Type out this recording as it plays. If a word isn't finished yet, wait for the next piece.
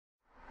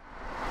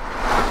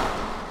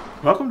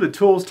Welcome to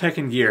Tools, Tech,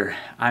 and Gear.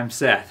 I'm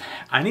Seth.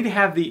 I need to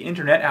have the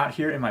internet out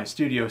here in my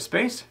studio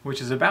space,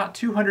 which is about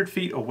 200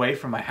 feet away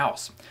from my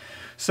house.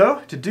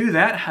 So to do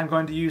that, I'm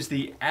going to use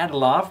the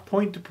Adalov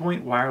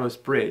point-to-point wireless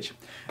bridge.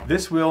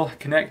 This will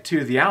connect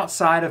to the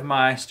outside of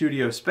my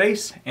studio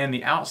space and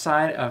the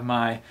outside of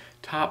my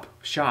top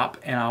shop,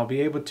 and I'll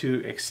be able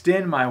to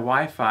extend my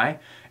Wi-Fi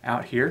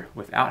out here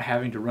without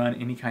having to run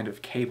any kind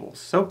of cables.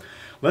 So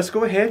let's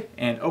go ahead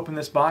and open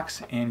this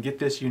box and get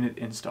this unit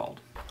installed.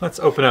 Let's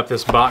open up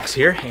this box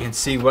here and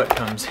see what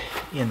comes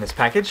in this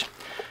package.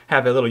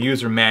 Have a little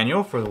user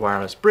manual for the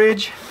wireless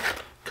bridge,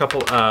 a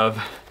couple of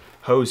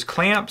hose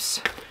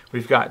clamps.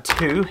 We've got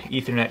 2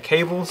 Ethernet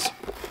cables.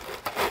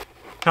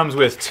 Comes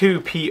with 2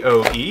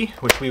 PoE,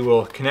 which we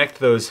will connect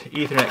those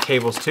Ethernet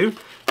cables to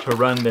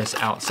run this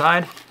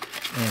outside.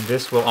 And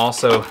this will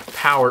also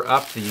power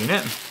up the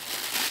unit.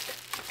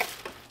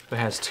 It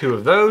has 2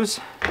 of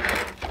those.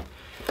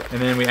 And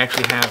then we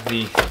actually have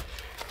the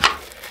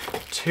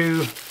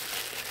 2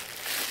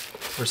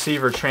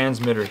 receiver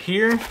transmitter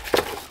here.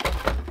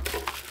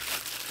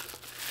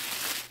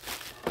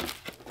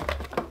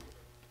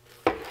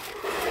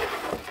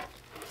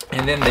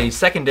 And then the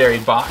secondary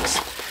box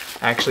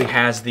actually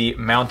has the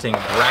mounting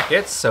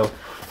brackets. So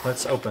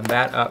let's open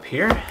that up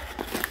here.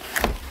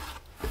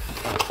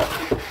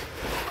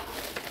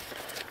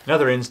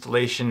 Another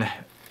installation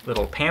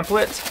little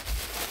pamphlet.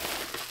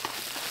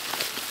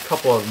 A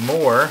couple of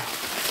more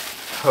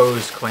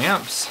hose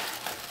clamps.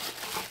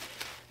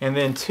 And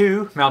then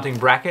 2 mounting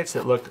brackets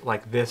that look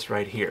like this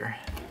right here.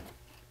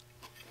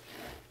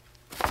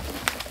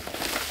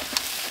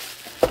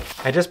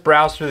 I just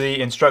browsed through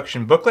the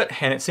instruction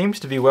booklet and it seems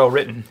to be well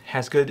written. It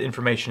has good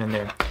information in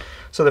there.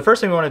 So the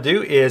first thing we want to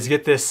do is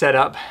get this set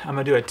up. I'm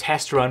going to do a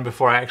test run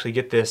before I actually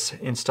get this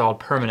installed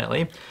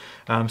permanently.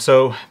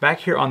 So back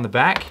here on the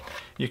back,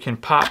 you can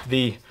pop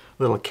the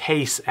little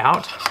case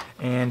out,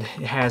 and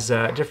it has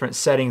different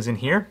settings in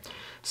here.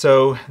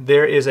 So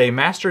there is a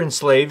master and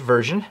slave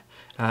version.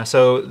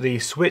 So the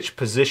switch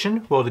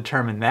position will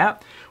determine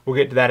that. We'll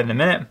get to that in a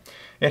minute.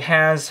 It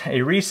has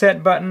a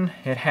reset button.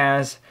 It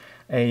has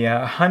a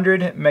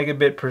 100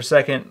 megabit per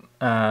second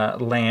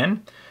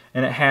LAN,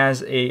 and it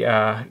has a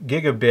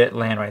gigabit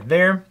LAN right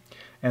there.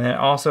 And then it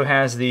also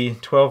has the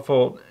 12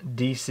 volt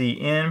DC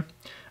in,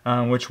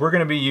 which we're going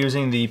to be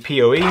using the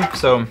PoE.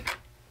 So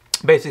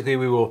basically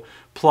we will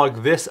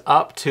plug this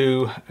up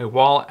to a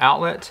wall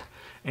outlet,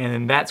 and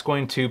then that's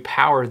going to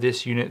power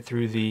this unit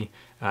through the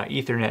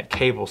Ethernet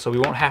cable. So we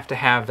won't have to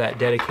have that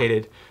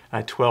dedicated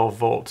 12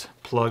 volt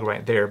plug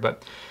right there.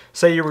 But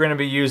say you were going to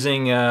be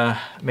using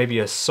maybe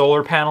a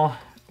solar panel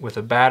with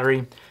a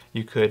battery,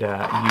 you could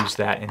use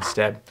that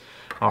instead.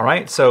 All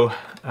right, so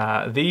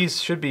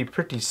these should be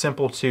pretty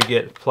simple to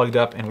get plugged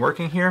up and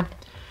working here.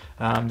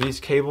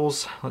 These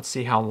cables, let's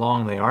see how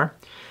long they are.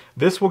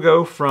 This will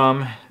go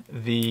from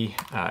the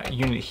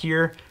unit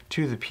here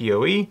to the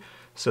PoE.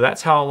 So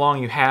that's how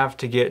long you have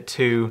to get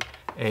to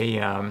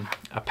a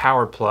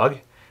power plug.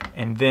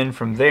 And then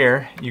from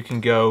there, you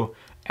can go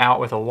out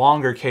with a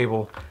longer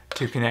cable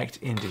to connect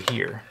into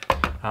here.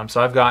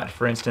 So I've got,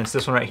 for instance,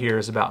 this one right here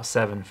is about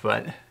 7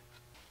 foot.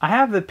 I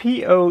have the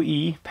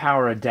PoE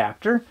power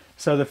adapter.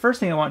 So the first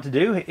thing I want to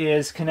do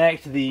is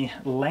connect the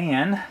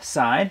LAN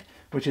side,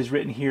 which is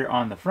written here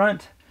on the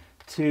front,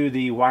 to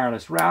the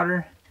wireless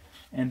router.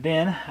 And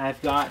then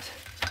I've got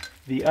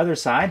the other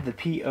side, the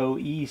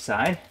PoE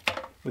side,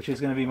 which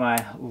is going to be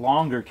my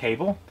longer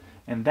cable.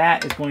 And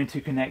that is going to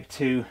connect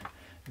to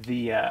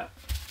the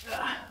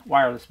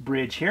wireless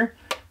bridge here.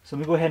 So I'm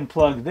going to go ahead and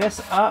plug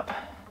this up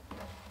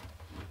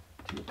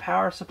to the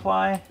power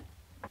supply.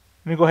 Let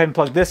me go ahead and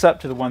plug this up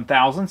to the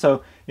 1000.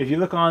 So if you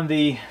look on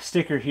the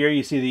sticker here,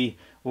 you see the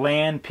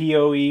LAN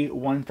PoE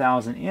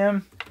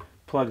 1000M.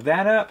 Plug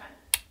that up,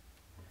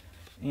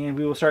 and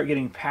we will start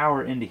getting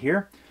power into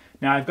here.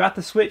 Now I've got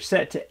the switch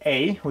set to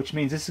A, which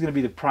means this is going to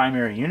be the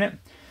primary unit.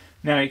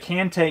 Now it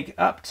can take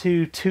up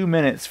to 2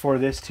 minutes for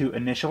this to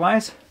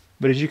initialize,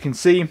 but as you can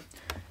see,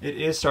 it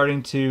is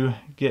starting to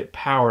get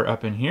power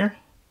up in here.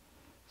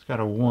 It's got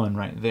a 1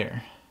 right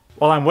there.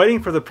 While I'm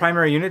waiting for the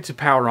primary unit to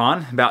power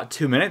on, about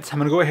 2 minutes, I'm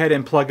going to go ahead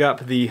and plug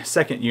up the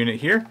second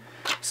unit here.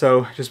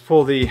 So just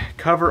pull the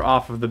cover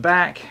off of the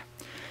back,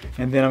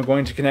 and then I'm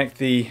going to connect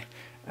the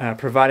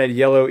provided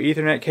yellow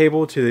Ethernet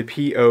cable to the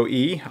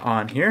PoE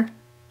on here.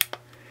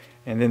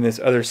 And then this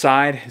other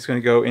side is going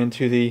to go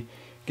into the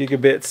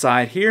gigabit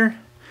side here.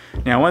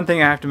 Now one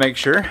thing I have to make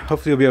sure,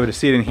 hopefully you'll be able to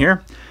see it in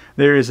here,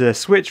 there is a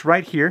switch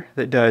right here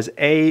that does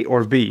A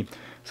or B.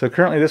 So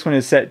currently this one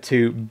is set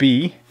to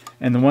B,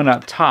 and the one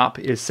up top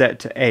is set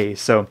to A.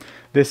 So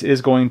this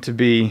is going to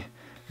be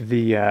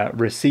the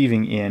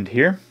receiving end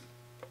here.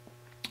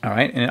 All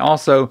right, and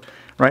also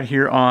right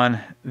here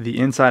on the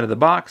inside of the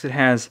box, it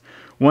has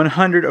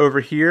 100 over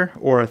here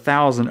or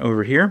 1000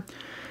 over here.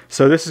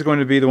 So this is going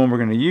to be the one we're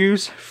going to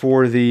use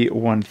for the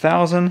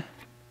 1000.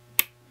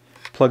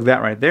 Plug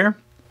that right there.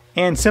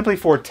 And simply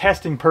for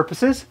testing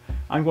purposes,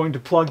 I'm going to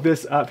plug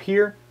this up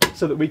here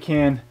so that we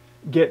can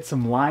get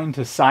some line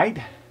to sight.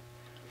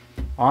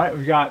 All right,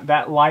 we've got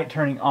that light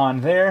turning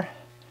on there.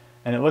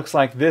 And it looks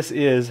like this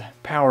is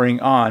powering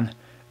on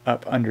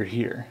up under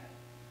here.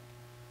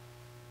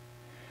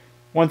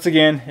 Once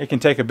again, it can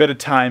take a bit of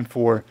time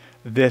for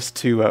this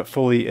to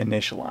fully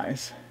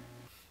initialize.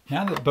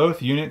 Now that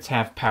both units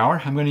have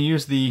power, I'm going to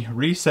use the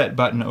reset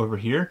button over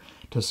here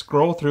to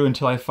scroll through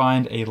until I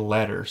find a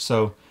letter.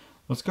 So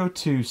let's go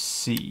to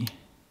C.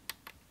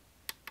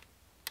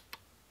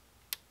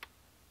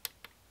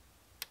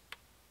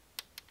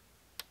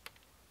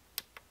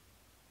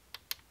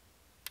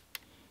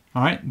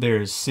 All right,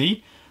 there's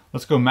C.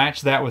 Let's go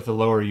match that with the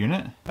lower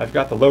unit. I've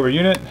got the lower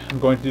unit. I'm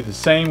going to do the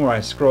same where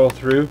I scroll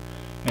through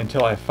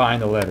until I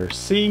find the letter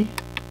C.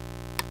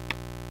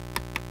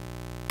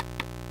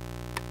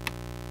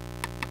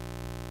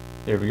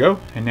 There we go,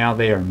 and now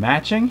they are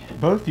matching.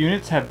 Both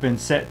units have been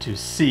set to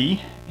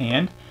C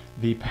and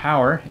the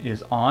power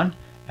is on.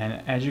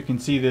 And as you can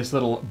see, this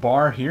little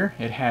bar here,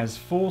 it has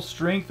full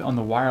strength on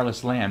the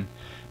wireless LAN.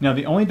 Now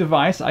the only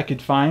device I could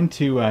find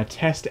to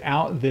test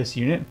out this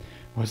unit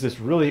was this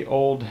really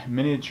old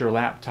miniature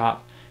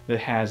laptop that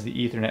has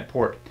the Ethernet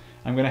port.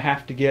 I'm going to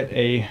have to get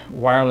a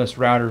wireless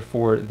router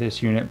for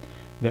this unit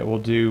that will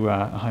do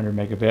 100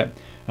 megabit.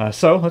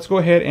 So let's go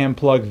ahead and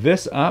plug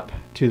this up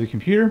to the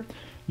computer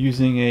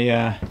using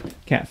a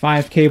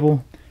Cat5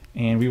 cable,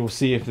 and we will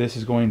see if this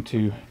is going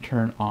to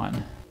turn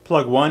on.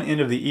 Plug one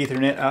end of the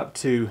Ethernet up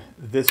to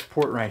this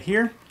port right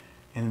here,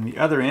 and then the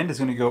other end is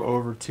going to go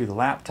over to the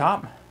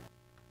laptop.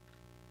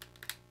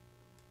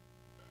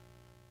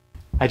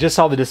 I just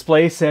saw the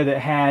display said it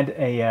had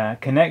a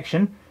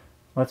connection.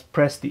 Let's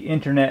press the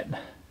internet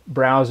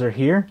browser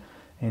here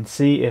and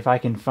see if I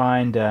can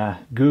find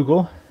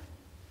Google.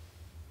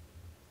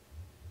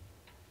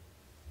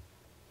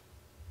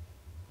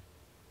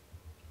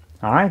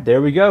 Alright,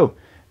 there we go.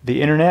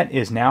 The internet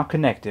is now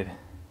connected.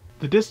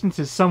 The distance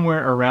is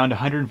somewhere around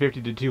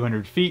 150 to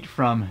 200 feet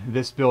from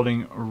this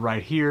building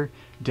right here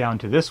down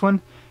to this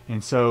one,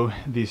 and so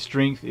the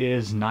strength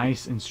is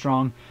nice and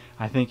strong.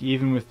 I think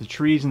even with the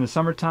trees in the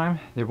summertime,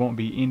 there won't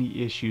be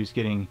any issues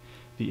getting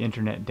the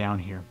internet down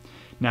here.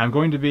 Now I'm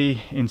going to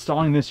be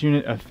installing this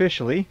unit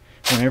officially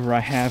whenever I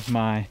have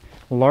my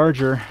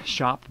larger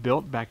shop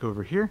built back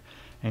over here.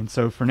 And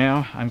so for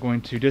now, I'm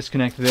going to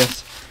disconnect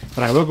this,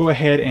 but I will go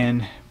ahead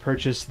and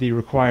purchase the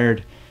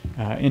required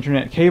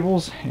internet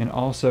cables and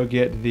also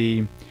get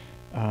the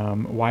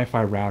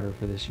Wi-Fi router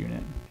for this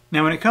unit.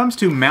 Now when it comes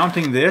to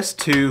mounting this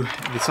to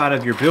the side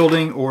of your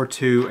building or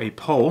to a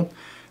pole,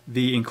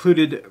 the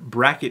included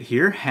bracket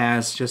here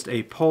has just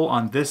a pole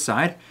on this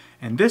side,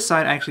 and this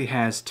side actually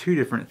has two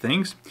different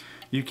things.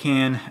 You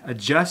can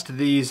adjust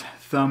these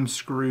thumb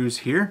screws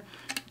here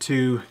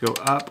to go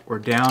up or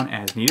down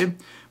as needed,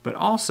 but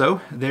also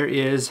there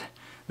is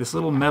this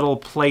little metal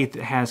plate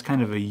that has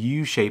kind of a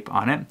U shape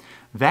on it.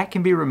 That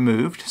can be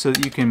removed so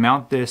that you can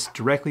mount this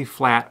directly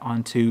flat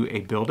onto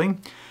a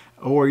building,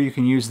 or you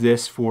can use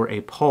this for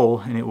a pole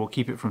and it will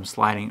keep it from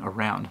sliding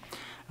around.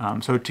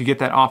 So to get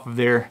that off of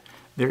there,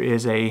 there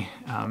is a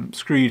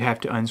screw you'd have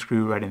to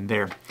unscrew right in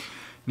there.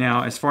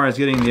 Now as far as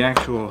getting the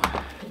actual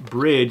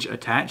bridge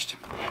attached,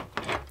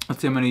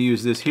 let's say I'm going to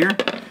use this here.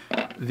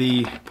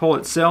 The pole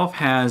itself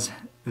has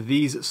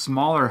these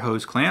smaller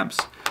hose clamps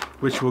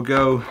which will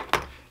go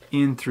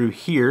in through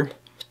here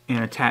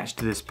and attach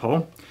to this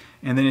pole.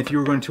 And then if you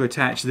were going to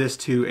attach this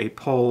to a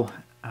pole,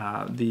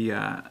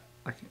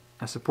 like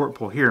a support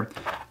pole here,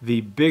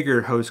 the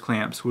bigger hose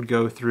clamps would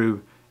go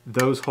through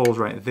those holes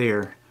right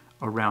there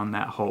around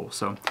that hole.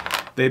 So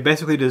they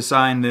basically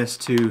designed this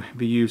to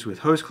be used with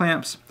hose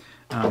clamps,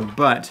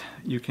 but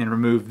you can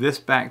remove this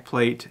back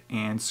plate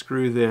and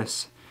screw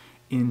this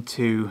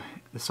into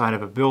the side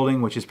of a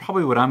building, which is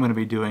probably what I'm going to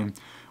be doing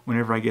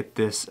whenever I get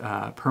this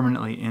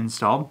permanently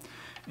installed.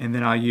 And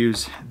then I'll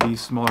use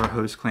these smaller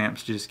hose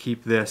clamps to just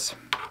keep this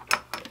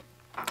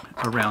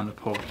around the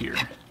pole here,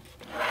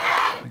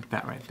 like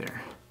that right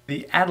there.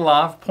 The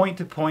Adalov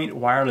point-to-point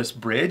wireless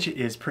bridge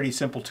is pretty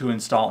simple to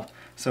install.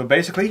 So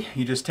basically,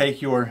 you just take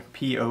your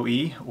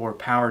PoE or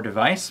power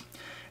device,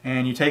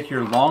 and you take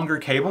your longer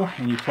cable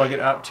and you plug it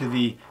up to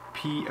the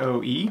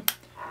PoE,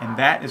 and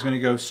that is going to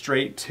go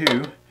straight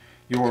to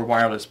your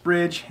wireless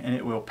bridge, and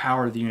it will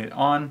power the unit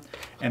on.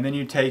 And then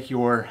you take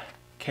your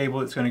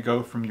cable that's going to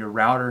go from your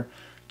router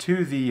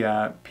to the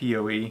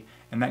PoE,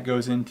 and that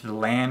goes into the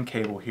LAN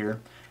cable here,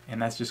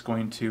 and that's just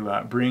going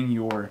to bring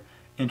your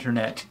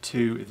internet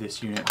to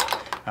this unit.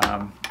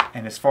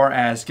 And as far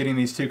as getting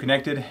these two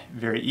connected,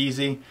 very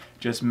easy.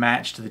 Just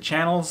match to the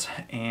channels,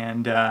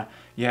 and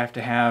you have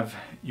to have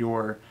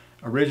your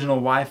original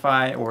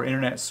Wi-Fi or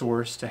internet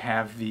source to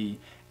have the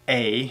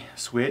A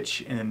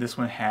switch, and then this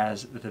one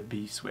has the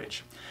B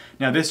switch.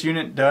 Now this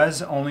unit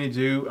does only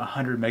do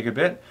 100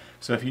 megabit,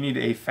 so if you need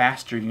a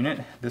faster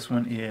unit, this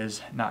one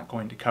is not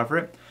going to cover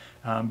it.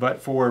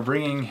 But for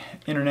bringing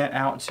internet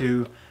out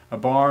to a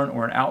barn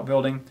or an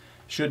outbuilding,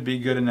 should be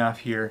good enough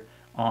here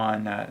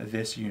on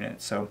this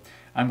unit. So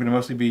I'm going to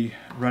mostly be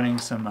running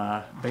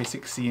some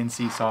basic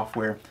CNC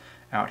software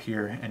out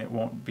here, and it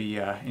won't be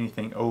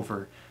anything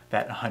over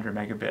that 100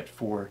 megabit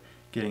for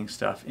getting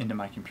stuff into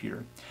my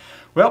computer.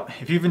 Well,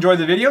 if you've enjoyed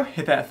the video,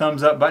 hit that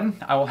thumbs up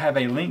button. I will have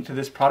a link to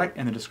this product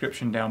in the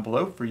description down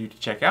below for you to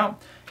check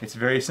out. It's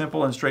very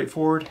simple and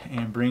straightforward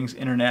and brings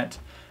internet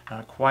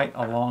quite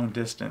a long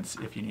distance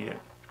if you need it.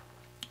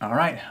 All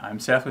right, I'm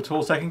Seth with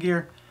Tool Second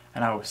Gear,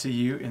 and I will see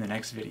you in the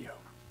next video.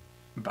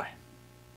 Bye.